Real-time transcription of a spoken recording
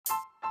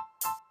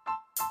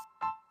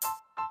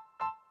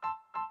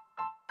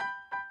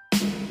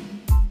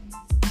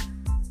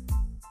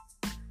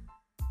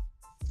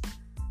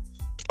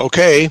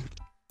Okay,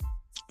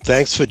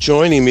 thanks for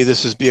joining me.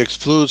 This is BX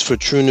Fluids for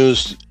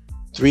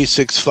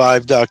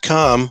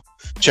TrueNews365.com.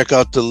 Check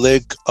out the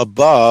link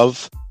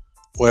above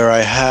where I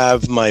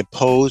have my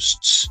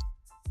posts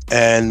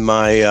and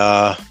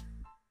my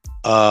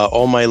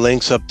all my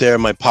links up there,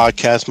 my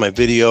podcast, my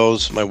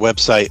videos, my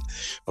website.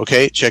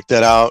 Okay, check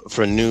that out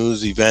for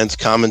news, events,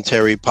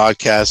 commentary,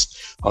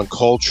 podcasts on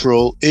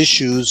cultural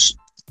issues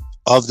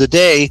of the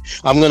day.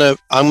 I'm gonna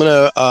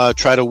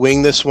try to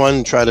wing this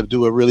one, try to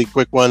do a really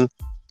quick one.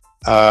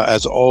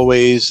 As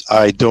always,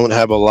 I don't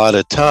have a lot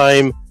of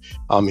time.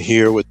 I'm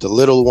here with the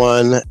little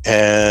one,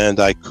 and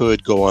I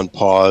could go on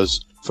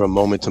pause from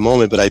moment to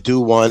moment, but I do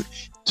want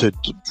to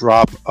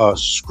drop a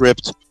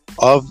script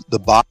of the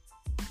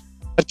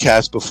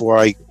podcast before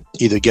I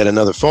either get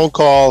another phone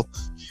call.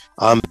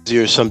 I'm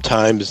busier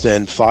sometimes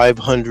than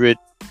 500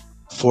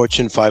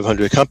 Fortune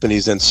 500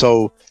 companies, and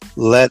so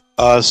let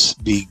us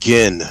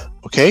begin.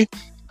 Okay?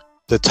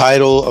 The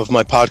title of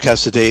my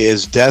podcast today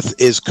is Death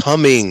is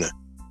Coming.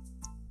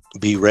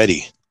 Be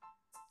ready.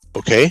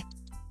 Okay?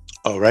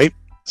 All right.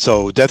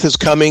 So death is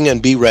coming and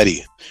be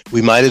ready.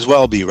 We might as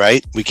well be,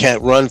 right? We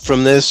can't run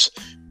from this.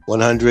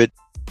 100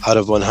 out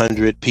of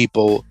 100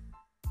 people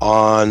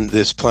on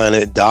this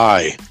planet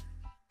die.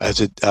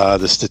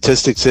 The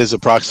statistics is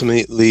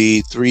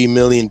approximately 3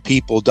 million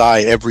people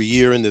die every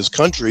year in this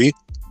country.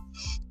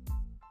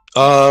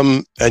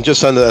 And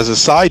just as a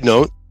side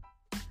note,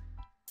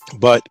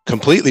 but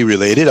completely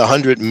related,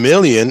 100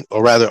 million,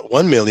 or rather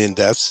 1 million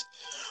deaths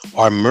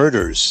are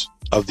murders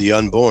of the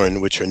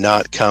unborn, which are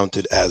not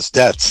counted as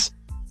deaths.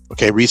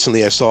 Okay,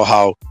 recently I saw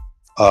how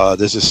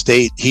there's a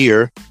state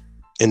here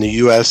in the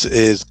U.S.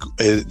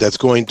 that's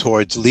going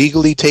towards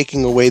legally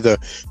taking away the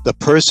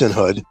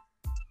personhood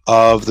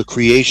of the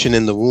creation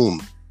in the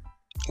womb,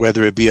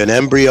 whether it be an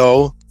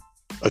embryo,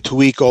 a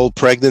 2-week-old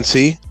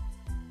pregnancy,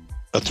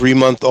 a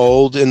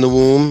 3-month-old in the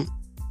womb.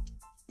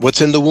 What's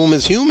in the womb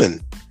is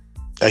human,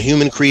 a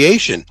human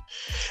creation,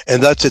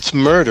 and that's its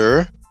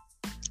murder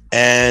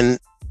and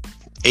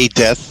a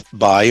death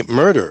by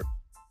murder.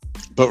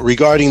 But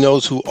regarding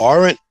those who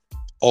aren't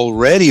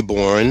already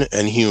born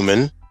and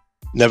human,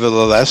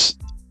 nevertheless,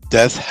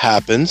 death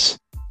happens.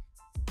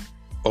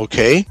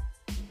 Okay.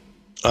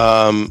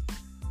 How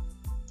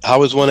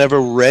is one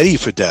ever ready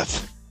for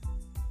death?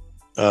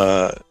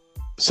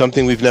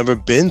 Something we've never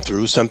been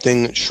through,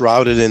 something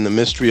shrouded in the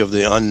mystery of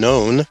the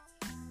unknown.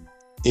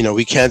 You know,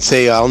 we can't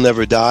say I'll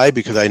never die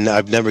because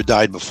I've never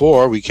died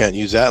before. We can't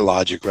use that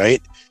logic,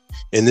 right?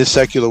 In this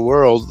secular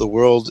world, the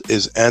world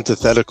is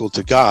antithetical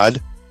to God.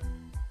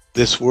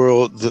 This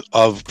world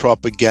of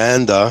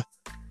propaganda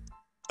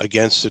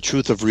against the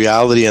truth of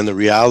reality and the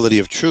reality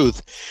of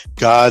truth,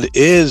 God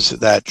is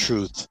that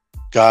truth.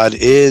 God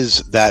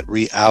is that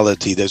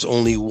reality. There's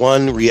only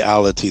one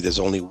reality. There's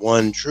only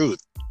one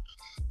truth.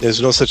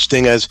 There's no such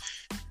thing as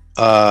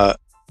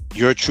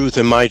your truth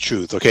and my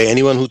truth. Okay,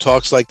 anyone who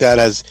talks like that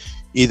has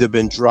either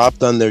been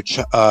dropped on their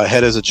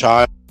head as a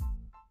child,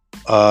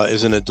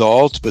 is an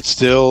adult but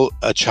still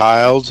a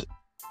child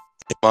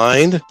in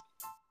mind,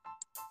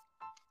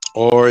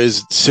 or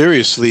is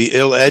seriously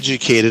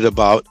ill-educated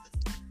about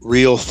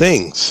real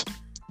things.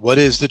 What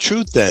is the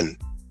truth then?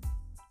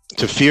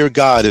 To fear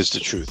God is the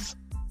truth.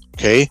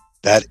 Okay,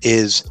 that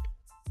is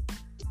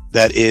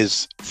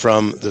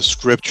from the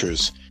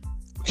scriptures.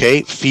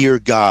 Okay, fear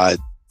God.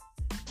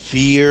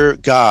 Fear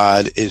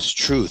God is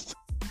truth.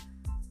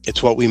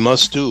 It's what we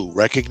must do.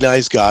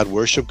 Recognize God,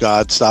 worship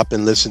God, stop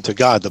and listen to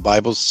God. The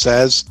Bible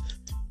says,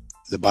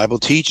 the Bible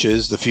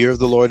teaches, the fear of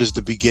the Lord is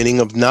the beginning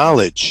of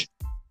knowledge.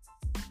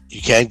 You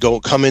can't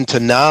come into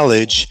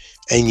knowledge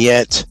and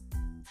yet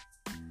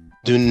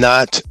do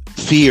not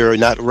fear,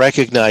 not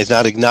recognize,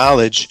 not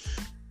acknowledge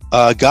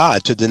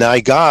God. To deny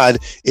God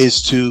is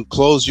to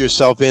close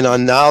yourself in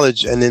on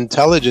knowledge and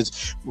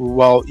intelligence.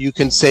 Well, you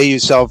can say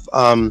yourself,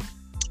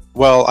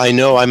 well, I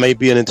know I might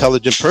be an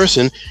intelligent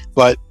person,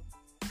 but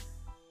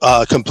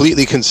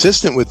completely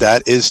consistent with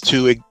that is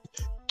to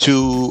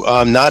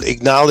not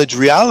acknowledge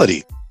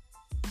reality,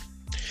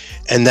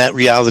 and that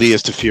reality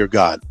is to fear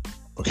God.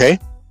 Okay,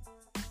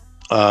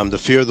 the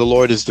fear of the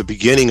Lord is the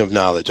beginning of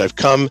knowledge. I've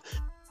come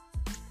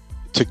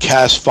to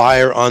cast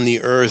fire on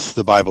the earth,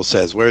 the Bible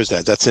says. Where is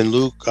that? That's in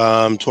Luke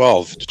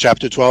 12,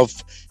 chapter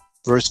 12,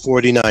 verse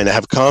 49. I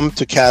have come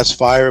to cast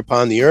fire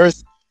upon the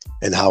earth,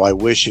 and how I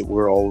wish it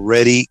were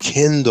already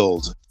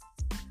kindled.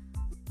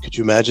 Could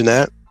you imagine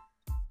that?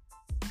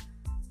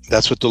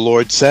 That's what the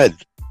Lord said.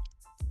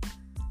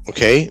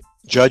 Okay?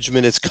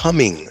 Judgment is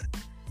coming.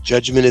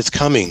 Judgment is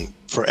coming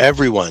for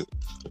everyone,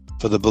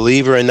 for the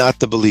believer and not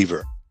the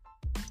believer.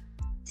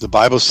 The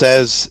Bible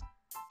says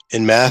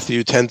in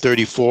Matthew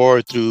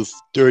 10:34 through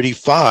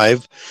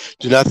 35,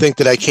 do not think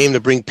that I came to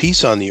bring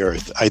peace on the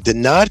earth. I did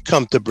not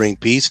come to bring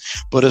peace,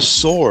 but a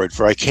sword.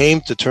 For I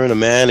came to turn a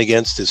man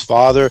against his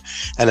father,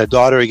 and a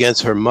daughter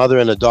against her mother,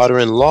 and a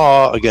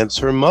daughter-in-law against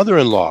her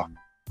mother-in-law.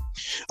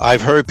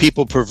 I've heard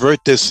people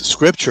pervert this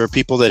scripture,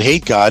 people that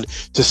hate God,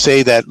 to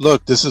say that,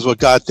 look, this is what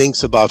God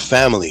thinks about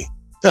family.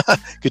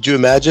 Could you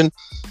imagine?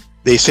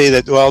 They say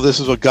that, well, this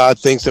is what God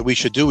thinks that we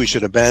should do. We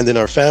should abandon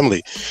our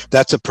family.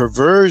 That's a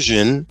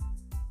perversion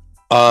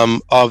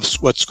of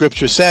what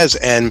Scripture says.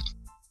 And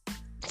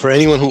for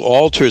anyone who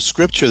alters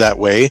Scripture that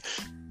way,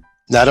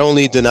 not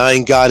only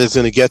denying God is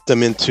going to get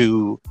them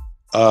into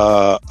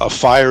a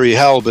fiery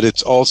hell, but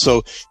it's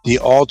also the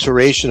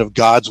alteration of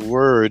God's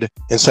word.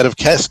 Instead of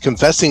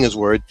confessing his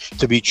word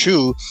to be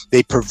true,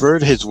 they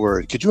pervert his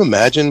word. Could you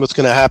imagine what's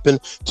going to happen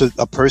to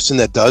a person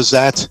that does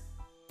that?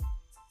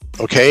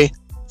 Okay,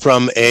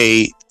 from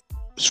a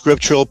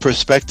scriptural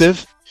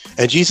perspective.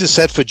 And Jesus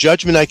said, for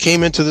judgment I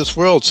came into this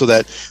world, so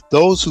that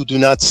those who do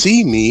not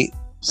see me,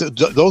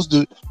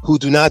 who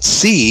do not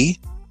see,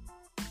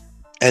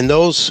 and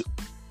those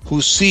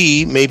who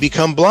see may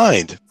become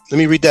blind. Let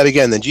me read that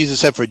again. Then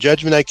Jesus said, for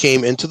judgment I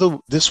came into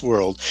this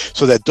world,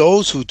 so that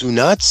those who do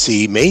not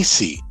see may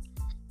see,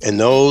 and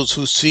those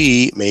who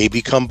see may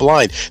become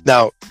blind.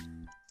 Now,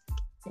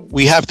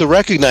 we have to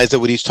recognize that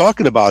what he's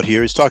talking about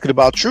here is talking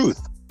about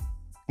truth.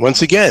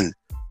 Once again,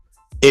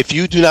 if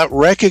you do not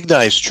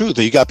recognize truth,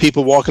 or you got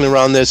people walking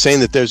around there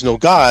saying that there's no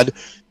God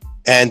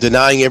and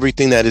denying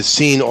everything that is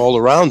seen all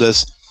around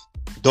us,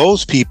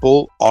 those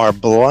people are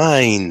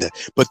blind,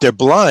 but they're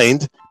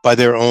blind by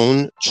their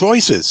own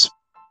choices.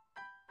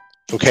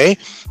 Okay?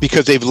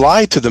 Because they've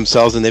lied to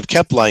themselves, and they've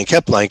kept lying,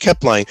 kept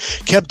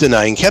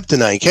denying,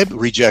 kept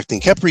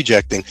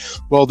rejecting.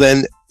 Well,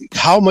 then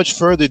how much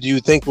further do you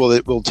think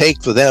it will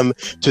take for them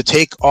to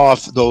take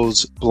off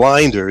those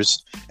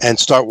blinders and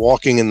start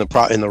walking in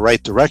the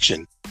right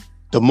direction?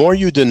 The more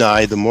you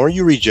deny, the more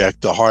you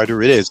reject, the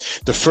harder it is.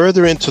 The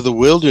further into the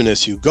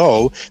wilderness you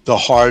go, the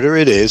harder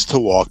it is to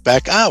walk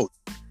back out.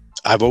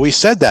 I've always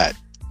said that.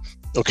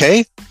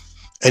 Okay?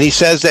 And he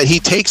says that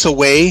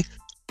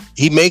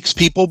he makes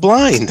people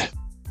blind.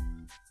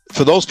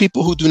 For those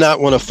people who do not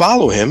want to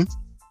follow him,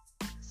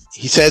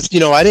 he says,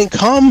 I didn't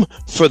come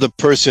for the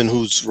person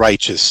who's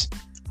righteous.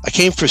 I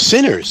came for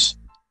sinners.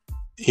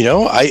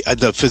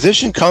 The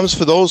physician comes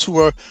for those who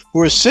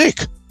are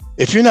sick.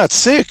 If you're not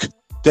sick,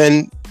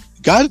 then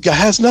God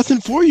has nothing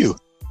for you.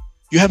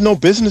 You have no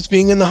business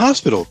being in the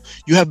hospital.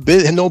 You have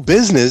no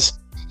business.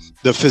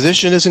 The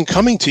physician isn't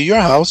coming to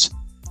your house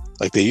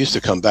like they used to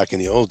come back in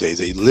the old days.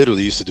 They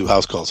literally used to do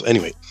house calls.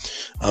 Anyway,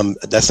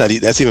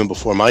 that's even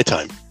before my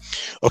time.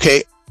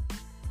 Okay.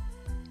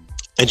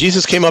 And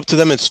Jesus came up to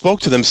them and spoke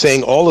to them,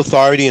 saying, all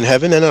authority in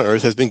heaven and on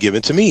earth has been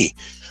given to me.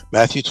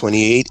 Matthew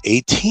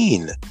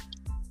 28:18.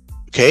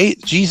 Okay.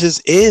 Jesus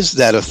is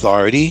that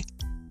authority.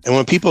 And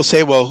when people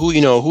say, well,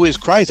 who is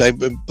Christ? I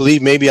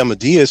believe maybe I'm a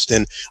deist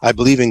and I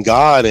believe in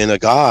God and a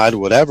God,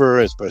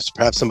 whatever.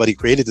 Perhaps somebody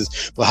created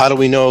this. Well, how do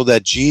we know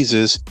that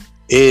Jesus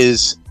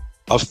is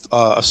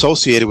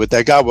associated with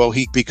that God? Well,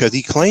 because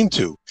he claimed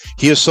to.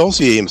 He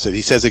associated himself.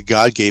 He says that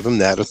God gave him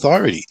that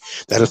authority.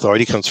 That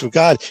authority comes from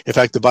God. In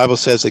fact, the Bible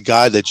says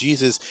that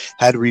Jesus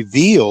had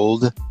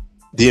revealed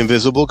the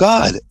invisible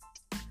God.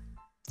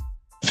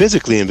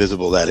 Physically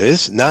invisible, that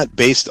is, not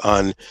based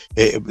on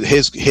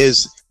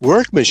his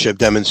workmanship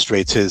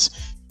demonstrates his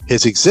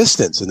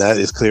existence, and that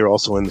is clear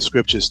also in the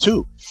scriptures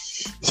too.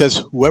 It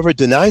says, whoever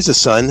denies the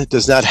Son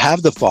does not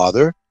have the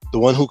Father. The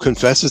one who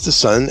confesses the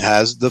Son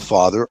has the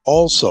Father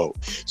also.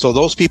 So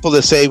those people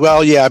that say,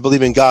 well, yeah, I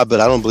believe in God,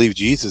 but I don't believe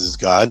Jesus is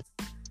God,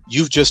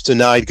 you've just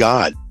denied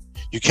God.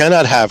 You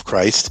cannot have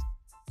Christ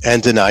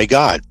and deny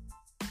God.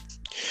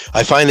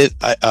 I find it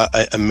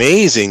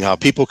amazing how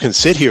people can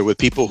sit here with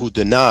people who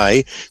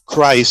deny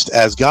Christ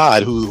as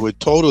God, who would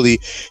totally,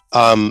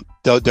 they're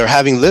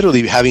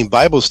literally having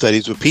Bible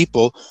studies with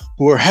people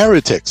who are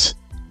heretics.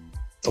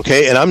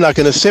 Okay, and I'm not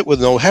going to sit with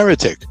no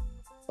heretic.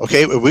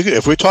 Okay,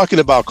 if we're talking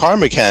about car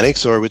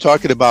mechanics, or we're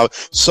talking about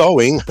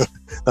sewing,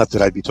 not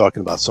that I'd be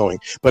talking about sewing,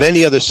 but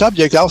any other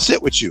subject, I'll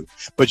sit with you.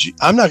 But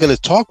I'm not going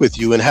to talk with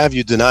you and have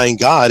you denying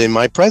God in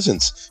my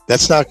presence.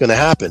 That's not going to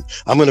happen.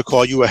 I'm going to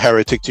call you a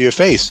heretic to your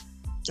face.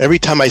 Every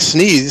time I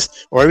sneeze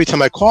or every time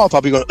I cough,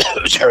 I'll be going,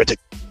 heretic.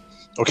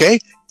 Okay?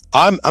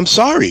 I'm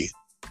sorry.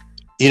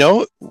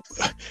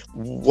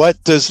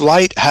 What does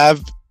light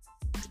have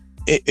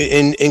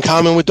in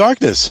common with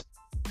darkness?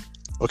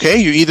 Okay?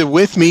 You're either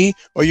with me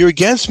or you're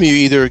against me.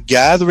 You're either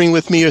gathering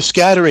with me or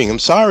scattering. I'm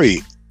sorry.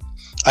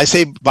 I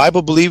say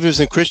Bible believers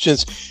and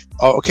Christians,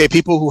 okay,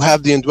 people who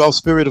have the indwelt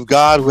spirit of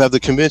God, who have the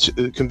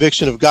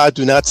conviction of God,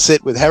 do not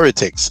sit with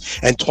heretics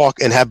and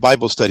talk and have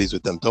Bible studies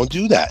with them. Don't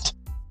do that.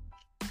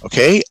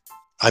 Okay,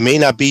 I may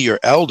not be your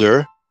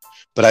elder,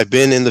 but I've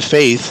been in the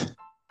faith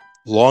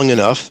long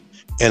enough,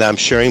 and I'm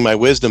sharing my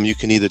wisdom. You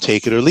can either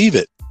take it or leave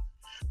it,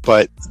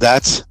 but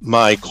that's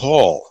my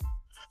call.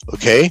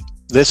 Okay,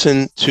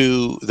 listen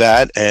to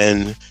that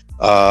and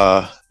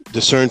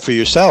discern for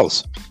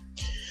yourselves.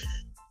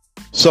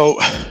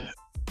 So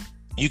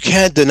you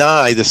can't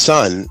deny the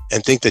Son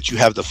and think that you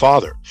have the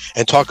Father,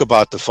 and talk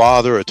about the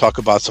Father or talk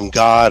about some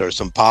God or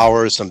some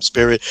power, or some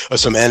spirit or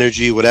some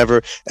energy,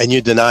 whatever, and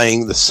you're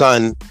denying the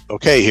Son.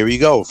 Okay, here you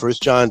go. 1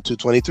 John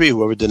 2:23,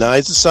 whoever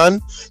denies the Son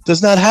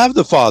does not have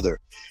the Father.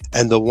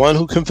 And the one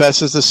who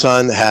confesses the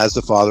Son has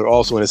the Father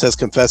also. When it says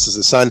confesses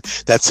the Son,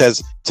 that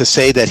says to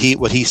say that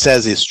what he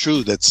says is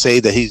true, that say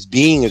that his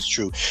being is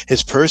true,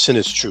 his person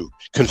is true.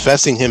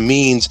 Confessing him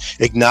means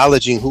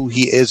acknowledging who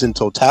he is in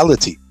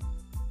totality,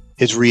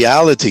 his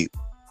reality.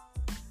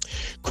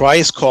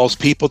 Christ calls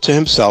people to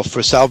himself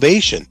for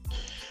salvation.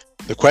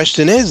 The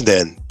question is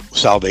then,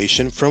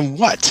 salvation from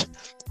what?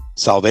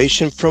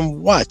 Salvation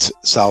from what?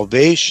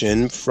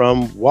 Salvation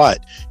from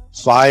what?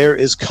 Fire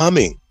is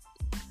coming.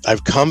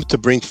 I've come to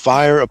bring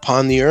fire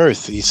upon the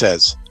earth, he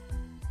says.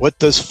 What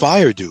does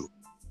fire do?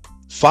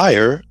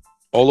 Fire,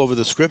 all over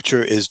the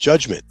scripture, is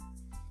judgment.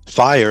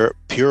 Fire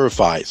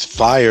purifies.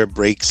 Fire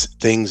breaks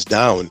things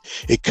down.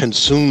 It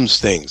consumes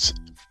things.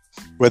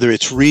 Whether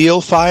it's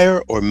real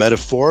fire or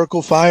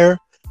metaphorical fire,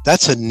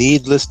 that's a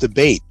needless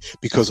debate,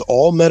 because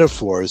all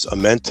metaphors are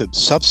meant to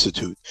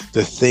substitute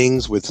the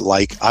things with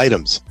like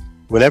items.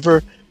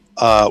 Whatever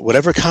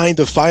kind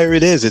of fire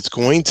it is, it's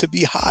going to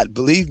be hot,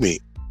 believe me.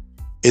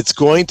 It's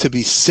going to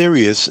be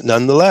serious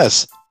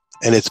nonetheless,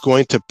 and it's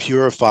going to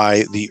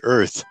purify the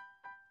earth.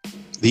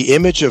 The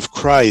image of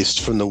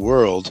Christ from the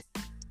world,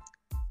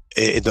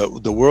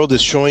 the world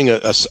is showing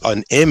us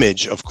an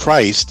image of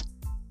Christ,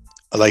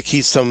 like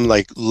he's some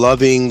like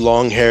loving,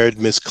 long-haired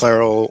Miss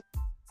Claro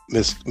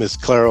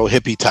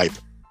hippie type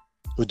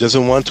who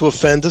doesn't want to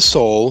offend the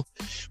soul.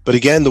 But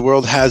again, the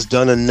world has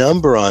done a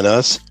number on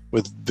us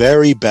with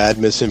very bad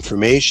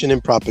misinformation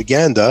and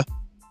propaganda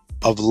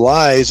of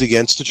lies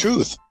against the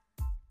truth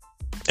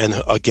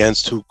and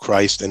against who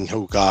Christ and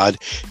who God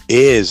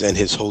is and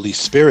his Holy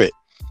Spirit.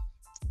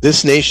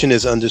 This nation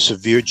is under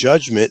severe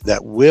judgment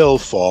that will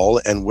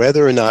fall, and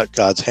whether or not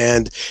God's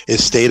hand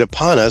is stayed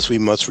upon us, we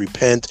must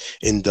repent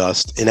in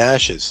dust and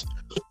ashes.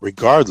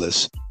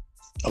 Regardless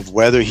of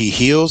whether he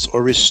heals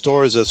or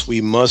restores us,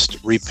 we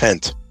must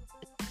repent.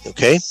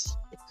 Okay?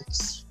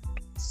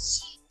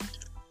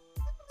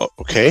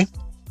 Okay?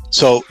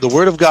 So the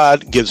Word of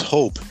God gives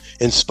hope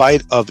in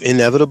spite of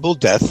inevitable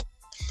death,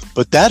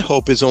 but that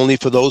hope is only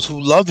for those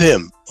who love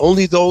him.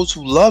 Only those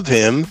who love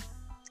him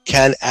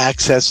can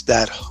access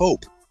that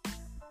hope.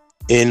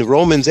 In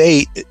Romans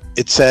 8,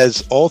 it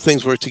says, all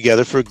things work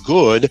together for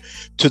good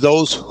to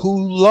those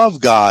who love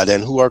God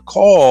and who are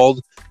called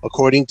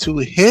according to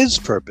his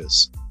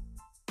purpose.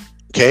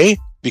 Okay?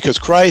 Because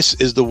Christ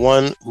is the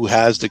one who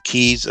has the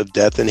keys of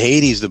death and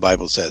Hades, the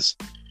Bible says.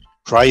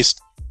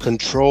 Christ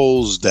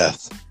controls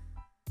death.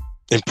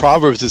 In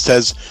Proverbs, it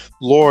says,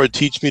 Lord,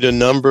 teach me to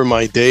number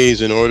my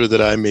days in order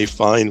that I may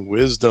find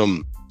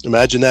wisdom.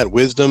 Imagine that,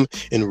 wisdom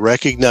in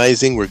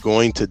recognizing we're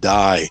going to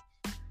die.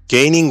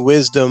 Gaining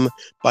wisdom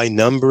by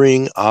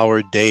numbering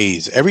our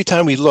days. Every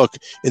time we look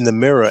in the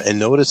mirror and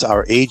notice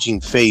our aging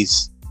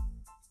face,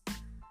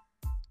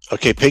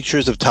 okay,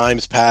 pictures of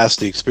times past,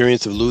 the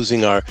experience of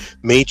losing our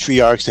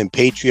matriarchs and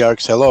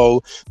patriarchs,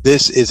 hello,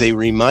 this is a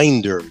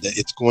reminder that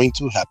it's going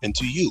to happen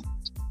to you.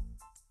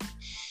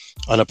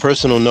 On a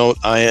personal note,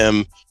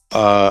 I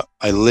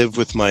live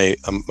with my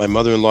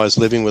mother-in-law is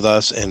living with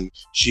us, and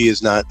she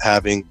is not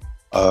having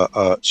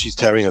she's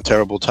having a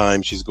terrible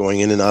time. She's going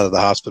in and out of the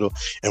hospital,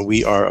 and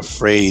we are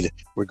afraid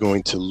we're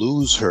going to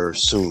lose her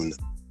soon.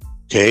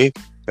 Okay,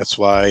 that's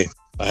why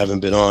I haven't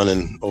been on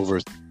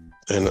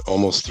in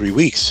almost 3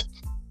 weeks.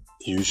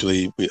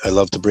 Usually, I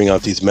love to bring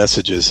out these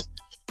messages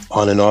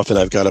on and off, and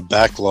I've got a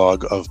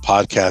backlog of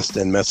podcasts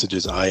and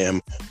messages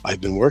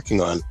I've been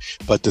working on.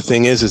 But the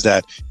thing is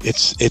that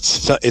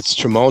it's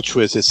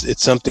tumultuous.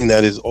 It's something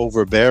that is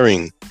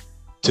overbearing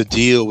to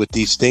deal with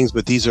these things,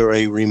 but these are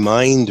a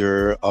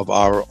reminder of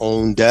our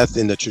own death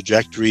in the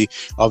trajectory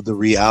of the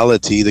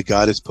reality that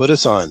God has put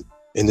us on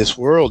in this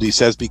world. He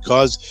says,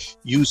 because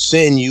you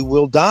sin, you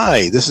will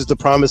die. This is the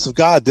promise of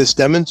God. This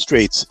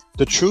demonstrates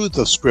the truth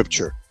of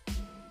Scripture.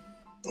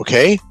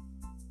 Okay?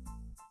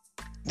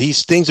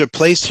 These things are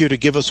placed here to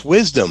give us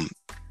wisdom.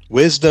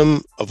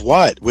 Wisdom of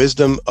what?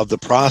 Wisdom of the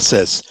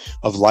process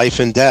of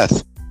life and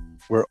death.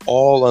 We're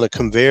all on a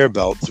conveyor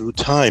belt through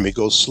time. It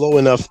goes slow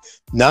enough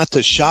not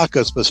to shock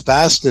us, but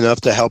fast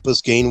enough to help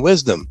us gain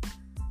wisdom.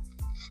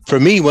 For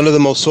me, one of the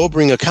most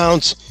sobering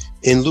accounts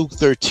in Luke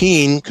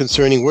 13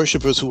 concerning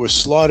worshipers who were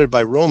slaughtered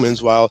by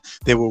Romans while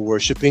they were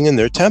worshiping in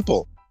their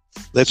temple.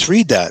 Let's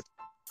read that.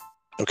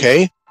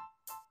 Okay?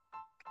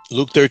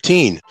 Luke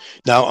 13.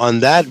 Now, on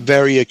that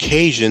very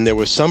occasion, there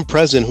were some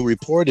present who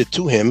reported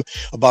to him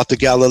about the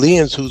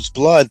Galileans whose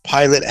blood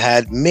Pilate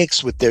had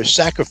mixed with their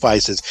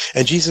sacrifices.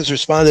 And Jesus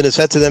responded and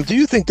said to them, do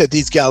you think that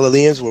these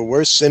Galileans were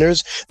worse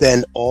sinners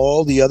than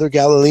all the other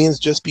Galileans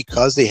just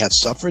because they have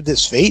suffered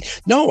this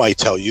fate? No, I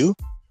tell you.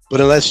 But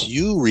unless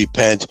you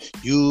repent,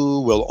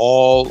 you will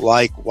all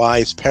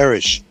likewise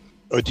perish.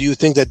 Or do you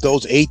think that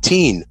those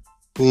 18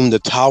 whom the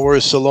Tower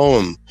of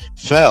Siloam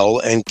fell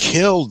and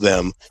killed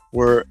them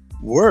were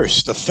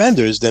worse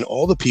offenders than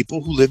all the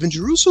people who live in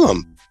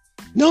Jerusalem?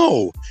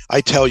 No, I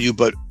tell you,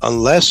 but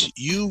unless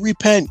you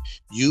repent,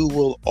 you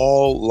will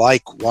all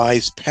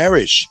likewise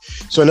perish.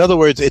 So in other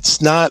words,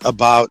 it's not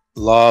about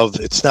love.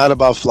 It's not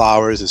about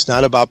flowers. It's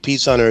not about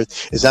peace on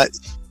earth. It's not.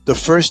 The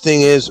first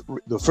thing is,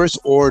 the first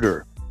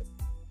order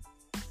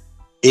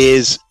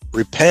is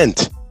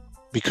repent,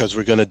 because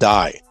we're going to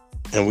die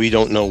and we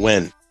don't know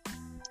when.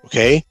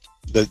 Okay?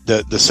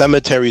 The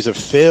cemeteries are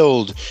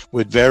filled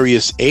with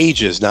various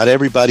ages. Not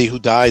everybody who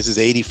dies is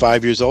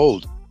 85 years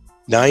old,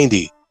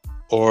 90,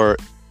 or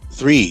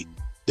 3.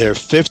 They're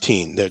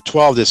 15, they're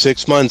 12, they're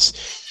 6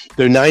 months,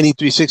 they're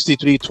 93,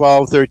 63,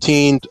 12,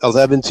 13,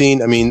 11.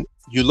 I mean,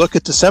 you look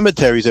at the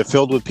cemeteries, they're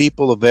filled with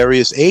people of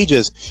various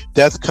ages.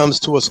 Death comes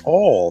to us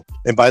all.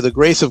 And by the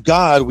grace of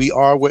God, we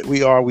are what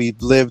we are. We've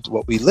lived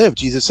what we lived.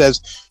 Jesus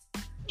says,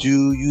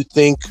 do you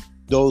think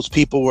those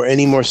people were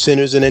any more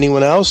sinners than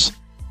anyone else?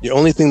 The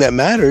only thing that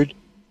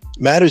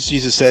matters,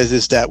 Jesus says,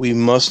 is that we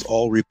must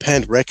all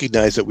repent,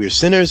 recognize that we are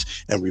sinners,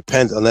 and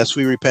repent. Unless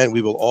we repent,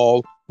 we will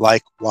all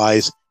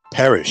likewise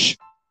perish.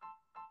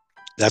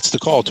 That's the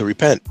call, to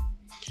repent.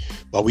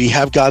 But we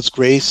have God's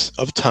grace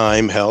of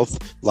time,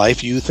 health,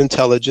 life, youth,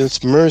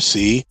 intelligence,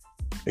 mercy,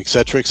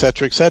 etc.,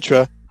 etc.,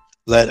 etc.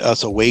 Let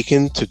us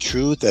awaken to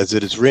truth as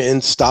it is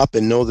written, stop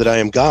and know that I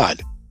am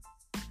God.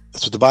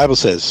 That's what the Bible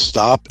says.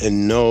 Stop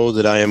and know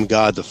that I am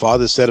God. The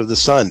Father said of the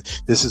Son,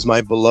 this is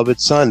my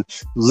beloved Son.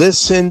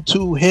 Listen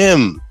to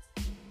him.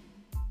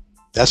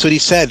 That's what he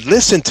said.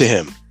 Listen to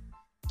him.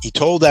 He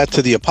told that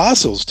to the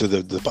apostles, to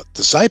the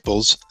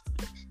disciples,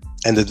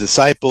 and the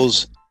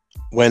disciples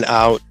went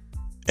out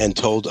and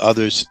told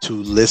others to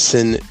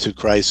listen to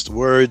Christ's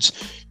words.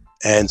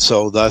 And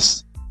so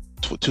thus,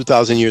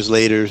 2,000 years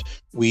later,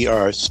 we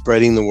are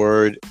spreading the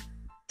word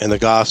and the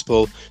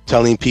gospel,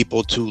 telling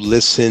people to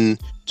listen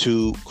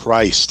to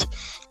Christ.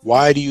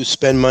 Why do you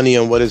spend money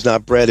on what is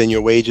not bread and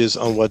your wages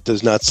on what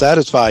does not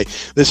satisfy?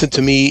 Listen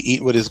to me,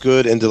 eat what is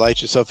good, and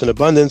delight yourself in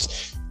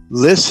abundance.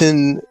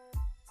 Listen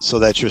so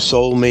that your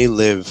soul may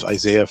live.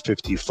 Isaiah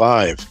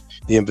 55.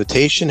 The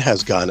invitation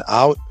has gone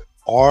out.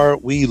 Are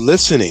we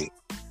listening?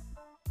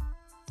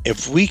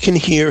 If we can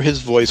hear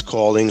his voice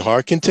calling,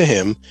 hearken to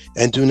him,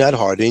 and do not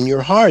harden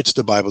your hearts,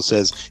 the Bible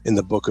says in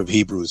the book of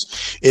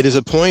Hebrews. It is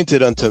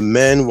appointed unto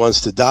men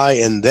once to die,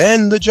 and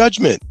then the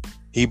judgment.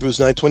 Hebrews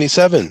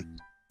 9:27.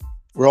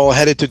 We're all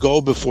headed to go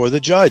before the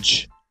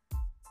judge.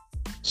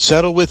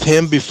 Settle with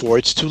him before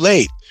it's too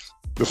late.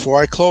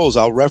 Before I close,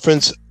 I'll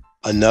reference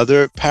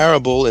another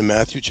parable in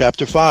Matthew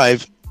chapter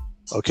 5.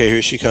 Okay,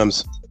 here she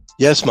comes.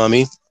 Yes,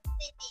 Mommy.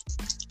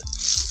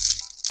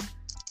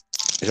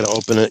 I gotta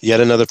open yet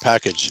another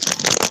package.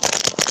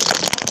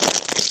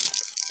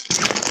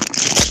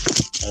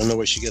 I don't know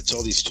where she gets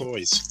all these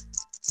toys.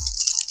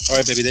 All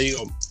right, baby, there you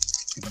go.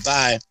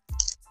 Bye-bye.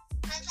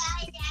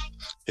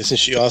 Isn't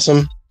she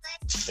awesome?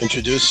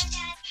 Introduce.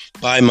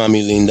 Bye,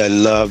 Mommy Linda. I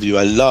love you.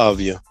 I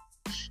love you.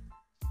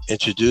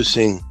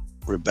 Introducing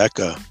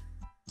Rebecca,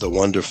 the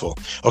wonderful.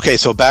 Okay,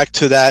 so back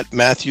to that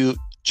Matthew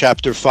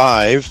chapter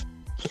 5.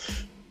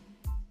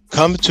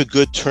 Come to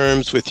good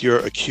terms with your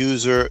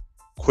accuser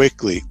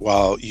quickly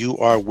while you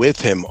are with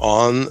him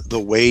on the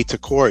way to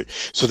court,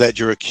 so that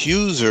your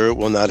accuser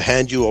will not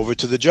hand you over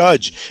to the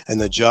judge, and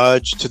the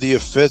judge to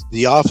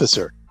the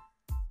officer,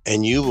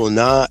 and you will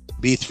not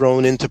be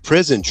thrown into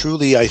prison.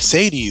 Truly, I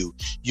say to you,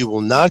 you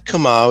will not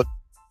come out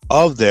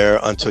of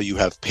there until you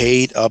have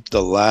paid up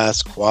the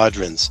last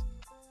quadrans.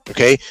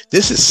 Okay,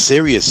 this is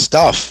serious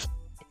stuff.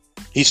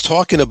 He's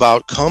talking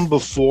about come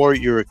before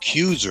your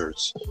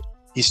accusers.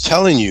 He's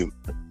telling you,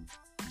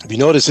 if you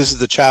notice, this is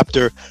the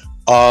chapter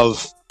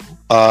of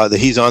that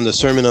he's on the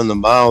Sermon on the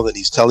Mount, that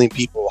he's telling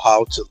people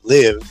how to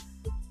live.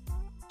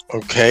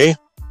 Okay,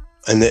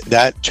 and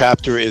that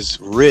chapter is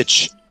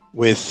rich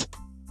with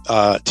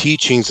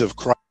teachings of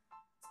Christ,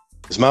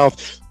 his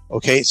mouth.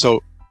 Okay,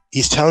 so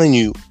he's telling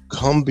you,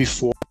 come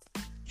before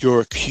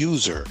your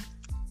accuser.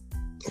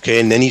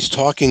 Okay, and then he's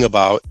talking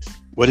about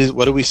what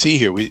do we see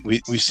here? We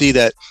see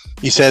that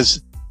he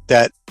says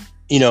that,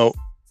 you know,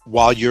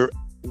 while you're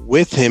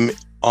with him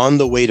on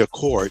the way to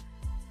court,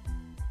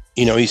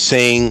 you know, he's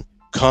saying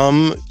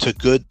come to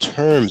good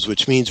terms,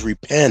 which means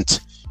repent,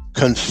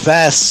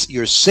 confess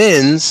your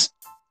sins,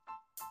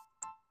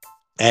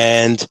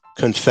 and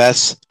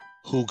confess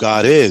who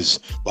God is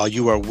while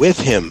you are with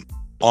him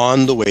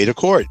on the way to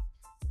court.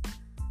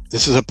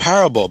 This is a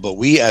parable, but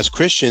we as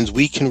Christians,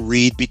 we can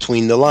read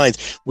between the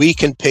lines. We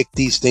can pick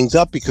these things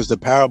up because the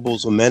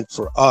parables are meant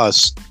for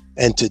us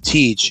and to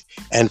teach,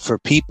 and for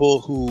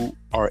people who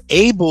are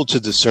able to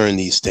discern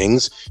these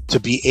things, to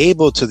be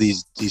able to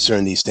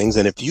discern these things.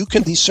 And if you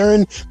can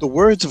discern the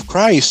words of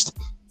Christ,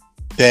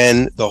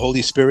 then the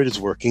Holy Spirit is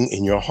working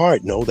in your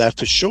heart. Know that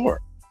for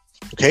sure.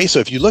 Okay, so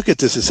if you look at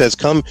this, it says,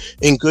 come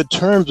in good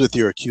terms with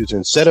your accuser.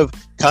 Instead of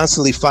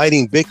constantly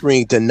fighting,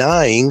 bickering,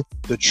 denying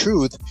the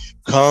truth,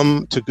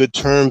 come to good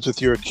terms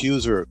with your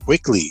accuser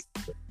quickly.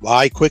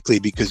 Why quickly?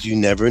 Because you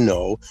never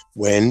know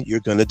when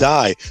you're going to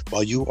die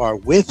while you are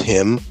with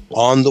him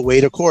on the way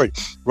to court.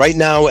 Right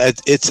now,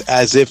 it's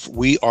as if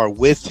we are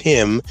with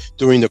him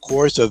during the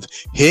course of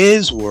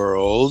his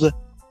world,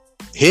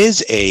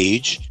 his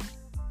age,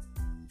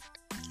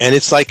 and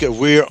it's like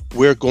we're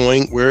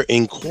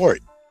in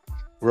court.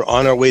 We're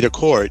on our way to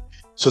court,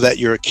 so that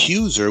your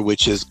accuser,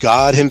 which is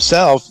God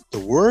himself, the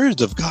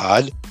words of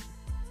God,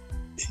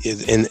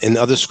 In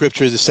other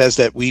scriptures, it says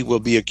that we will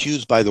be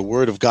accused by the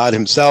word of God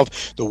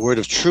himself, the word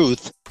of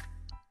truth,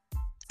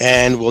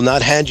 and will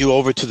not hand you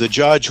over to the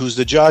judge. Who's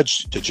the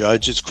judge? The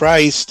judge is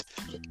Christ,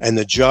 and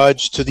the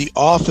judge to the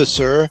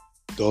officer.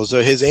 Those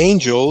are his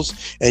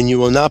angels, and you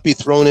will not be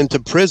thrown into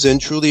prison.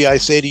 Truly, I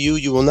say to you,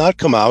 you will not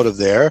come out of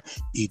there.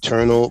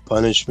 Eternal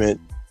punishment.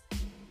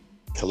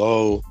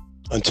 Hello,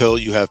 until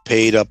you have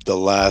paid up the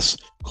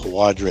last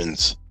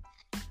quadrants.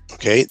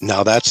 Okay,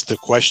 now that's the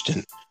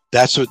question.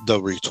 That's what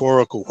the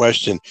rhetorical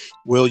question.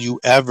 Will you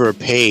ever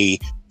pay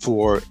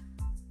for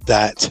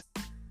those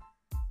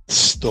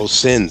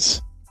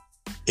sins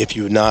if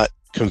you've not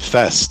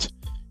confessed?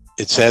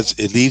 It says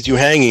it leaves you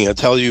hanging. It'll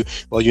tell you,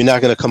 well, you're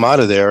not going to come out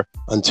of there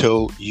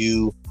until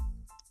you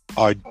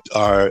are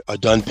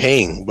done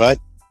paying. But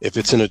if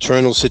it's an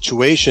eternal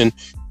situation,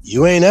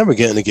 you ain't ever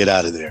going to get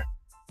out of there.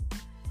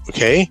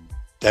 Okay?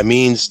 That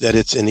means that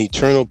it's an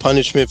eternal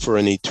punishment for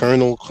an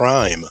eternal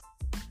crime.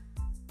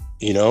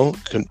 You know,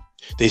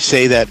 they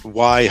say that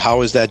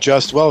how is that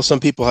just? Well,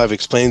 some people have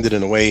explained it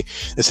in a way.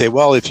 They say,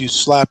 well, if you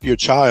slap your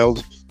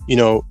child, you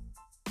know,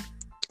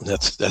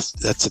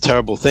 that's a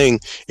terrible thing.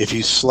 If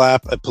you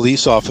slap a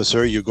police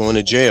officer, you're going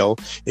to jail.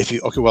 If you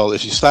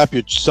slap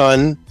your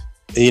son,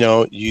 you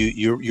know,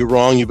 you're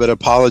wrong. You better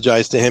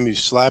apologize to him. You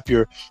slap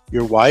your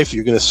wife,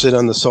 you're going to sit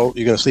on the sofa.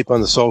 You're going to sleep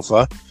on the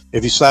sofa.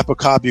 If you slap a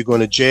cop, you're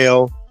going to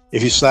jail.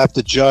 If you slap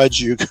the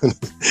judge, you're going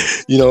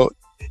to, you know,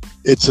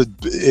 it's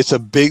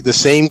the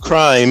same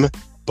crime,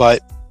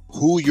 but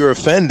who you're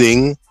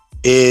offending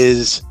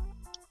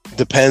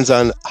depends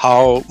on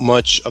how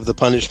much of the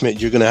punishment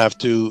you're going to have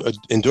to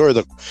endure.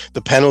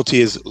 The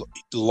penalty is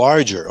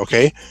larger.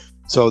 Okay.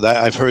 So that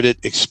I've heard it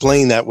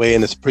explained that way,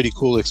 and it's a pretty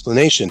cool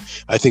explanation.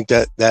 I think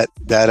that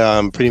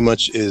pretty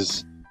much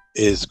is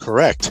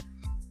correct.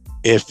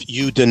 If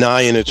you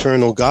deny an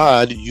eternal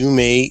God, you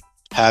may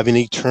have an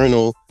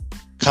eternal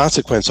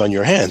consequence on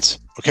your hands.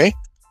 Okay.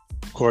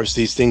 Of course,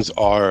 these things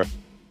are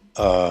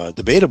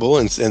debatable,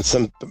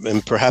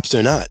 and perhaps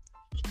they're not.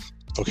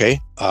 Okay,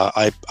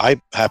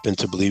 I happen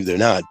to believe they're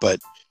not, but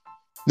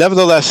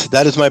nevertheless,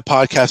 that is my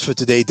podcast for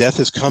today. Death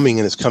is coming,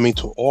 and it's coming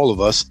to all of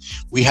us.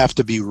 We have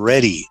to be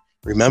ready.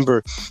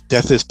 Remember,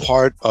 death is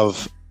part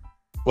of.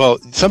 Well,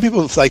 some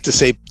people like to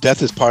say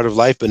death is part of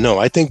life, but no,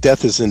 I think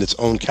death is in its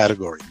own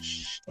category.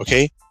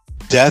 Okay.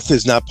 Death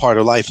is not part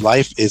of life.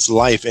 Life is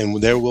life,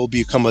 and there will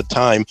become a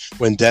time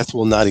when death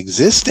will not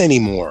exist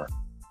anymore.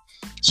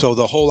 So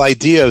the whole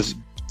idea of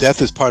death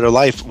is part of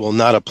life will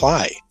not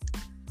apply,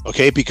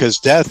 okay? Because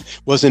death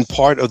wasn't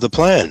part of the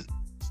plan.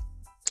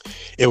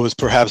 It was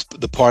perhaps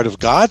the part of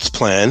God's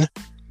plan,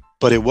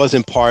 but it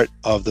wasn't part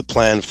of the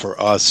plan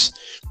for us.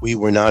 We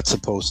were not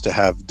supposed to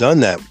have done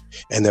that.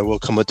 And there will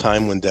come a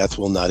time when death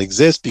will not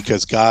exist,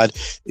 because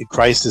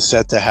Christ is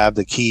said to have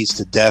the keys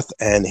to death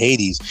and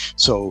Hades.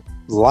 So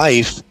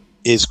life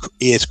is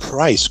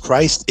Christ.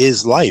 Christ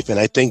is life. And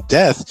I think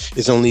death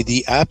is only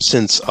the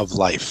absence of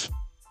life.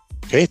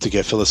 Okay, to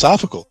get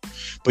philosophical.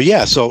 But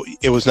yeah, so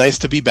it was nice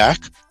to be back.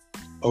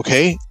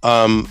 Okay,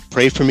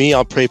 pray for me.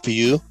 I'll pray for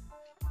you.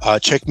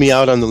 Check me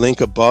out on the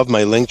link above,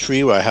 my link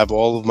tree, where I have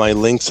all of my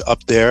links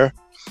up there.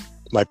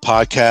 My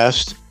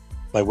podcast,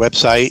 my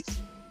website.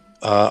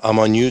 I'm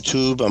on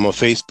YouTube. I'm on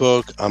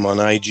Facebook. I'm on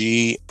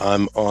IG.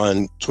 I'm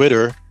on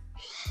Twitter.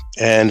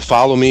 And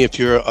follow me if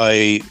you're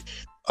a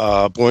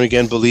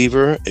born-again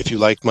believer. If you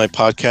like my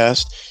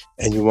podcast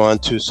and you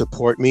want to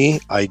support me,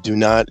 I do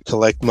not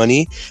collect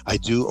money. I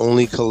do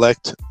only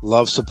collect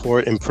love,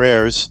 support, and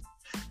prayers.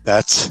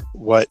 That's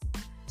what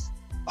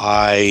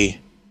I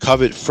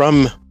covet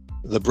from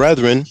the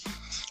brethren.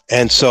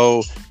 And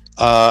so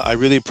I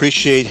really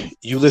appreciate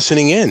you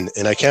listening in.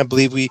 And I can't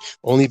believe we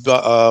only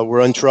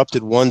were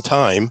interrupted one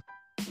time.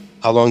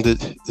 How long did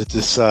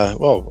this?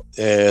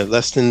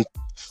 Less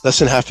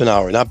than half an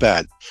hour. Not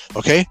bad.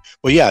 Okay.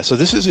 Well, yeah. So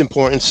this is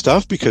important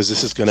stuff, because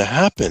this is going to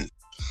happen.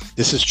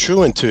 This is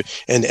true.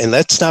 And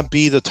let's not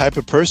be the type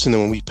of person that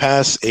when we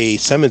pass a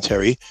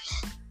cemetery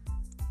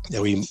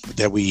that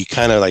we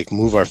kind of like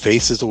move our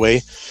faces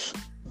away.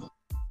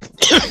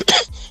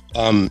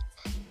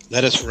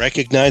 Let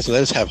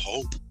us have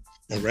hope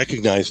and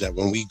recognize that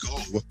when we go,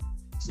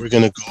 we're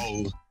going to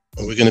go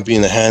and we're going to be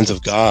in the hands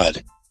of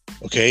God.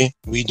 Okay.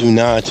 We do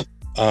not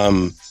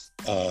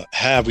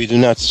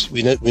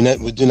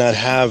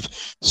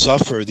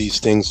suffer these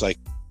things like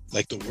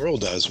the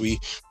world does. We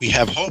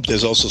have hope.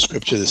 There's also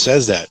scripture that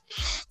says that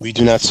we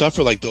do not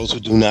suffer like those who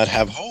do not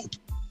have hope.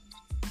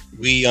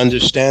 We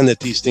understand that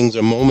these things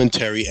are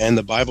momentary, and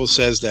the Bible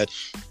says that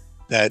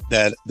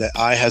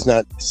eye has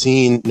not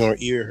seen nor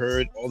ear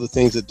heard all the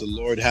things that the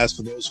Lord has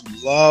for those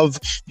who love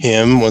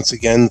him. Once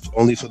again,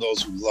 only for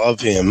those who love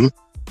him.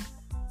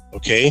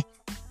 Okay.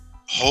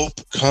 Hope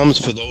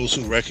comes for those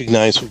who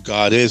recognize who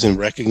God is and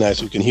recognize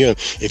who can hear him.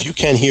 If you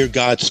can't hear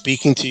God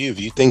speaking to you, if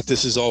you think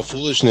this is all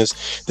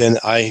foolishness, then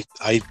I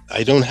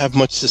don't have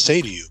much to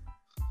say to you.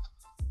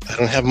 I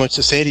don't have much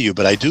to say to you,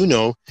 but I do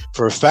know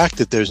for a fact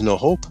that there's no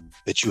hope,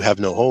 that you have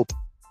no hope.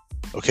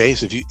 Okay,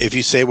 so if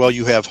you say, well,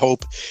 you have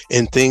hope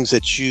in things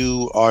that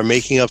you are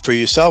making up for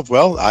yourself,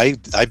 well, I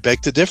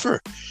beg to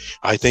differ.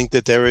 I think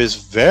that there is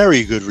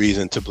very good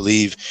reason to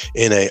believe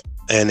in a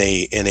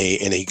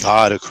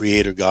God, a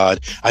creator God.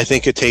 I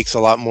think it takes a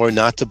lot more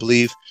not to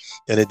believe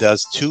than it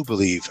does to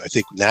believe. I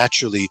think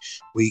naturally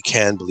we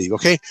can believe.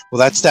 Okay, well,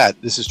 that's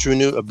that. This is True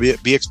News,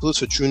 Be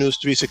Exclusive,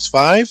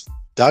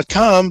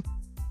 TrueNews365.com.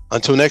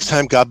 Until next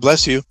time, God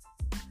bless you.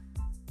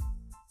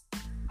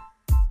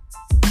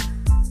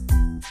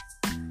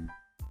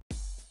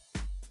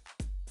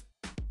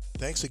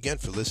 Thanks again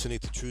for listening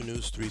to True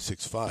News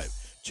 365.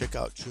 Check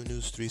out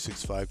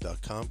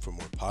TrueNews365.com for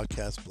more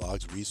podcasts,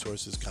 blogs,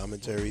 resources,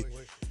 commentary.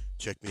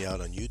 Check me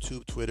out on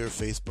YouTube, Twitter,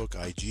 Facebook,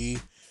 IG,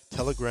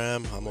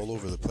 Telegram. I'm all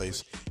over the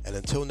place. And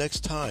until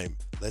next time,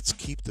 let's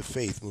keep the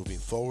faith moving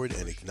forward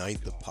and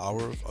ignite the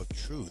power of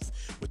truth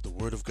with the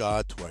Word of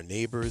God to our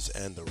neighbors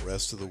and the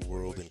rest of the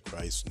world in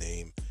Christ's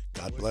name.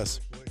 God bless.